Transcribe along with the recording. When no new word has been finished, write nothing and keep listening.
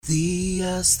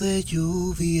Días de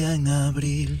lluvia en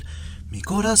abril, mi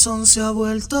corazón se ha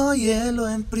vuelto hielo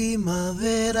en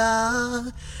primavera.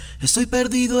 Estoy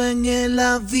perdido en el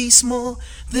abismo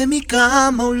de mi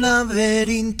cama, un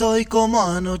laberinto, y como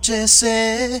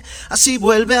anochece, así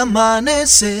vuelve a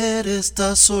amanecer.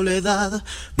 Esta soledad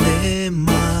me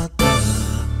mata.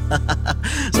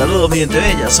 Saludos mi gente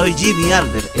bella, soy Jimmy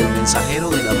Albert, el mensajero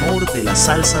del amor de la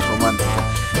salsa romántica.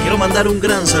 Quiero mandar un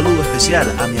gran saludo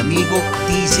especial a mi amigo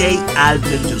DJ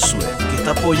Albert Josuhe, que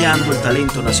está apoyando el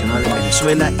talento nacional en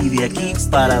Venezuela y de aquí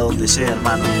para donde sea,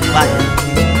 hermano. Vaya.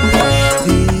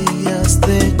 Días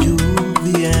de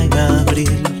lluvia en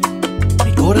abril,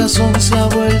 mi corazón se ha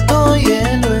vuelto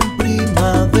hielo en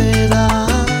primavera.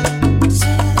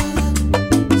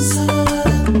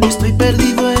 Estoy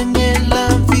perdido en el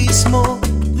abismo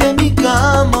de mi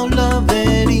cama, un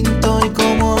laberinto, y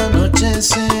como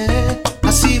anochece,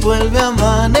 así vuelve a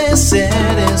amanecer.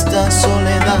 Esta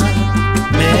soledad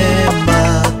me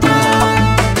mata.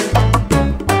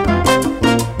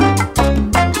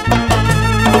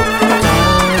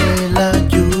 Cae la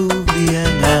lluvia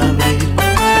en abril,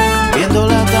 viendo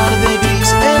la tarde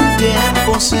gris, el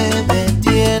tiempo se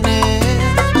detiene.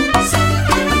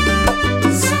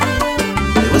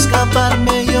 Debo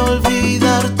escaparme y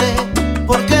olvidarte,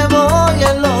 porque voy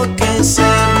a enloquecer.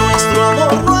 Nuestro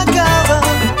amor no acaba,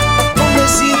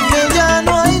 decir que ya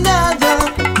no hay nada,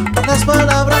 las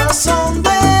palabras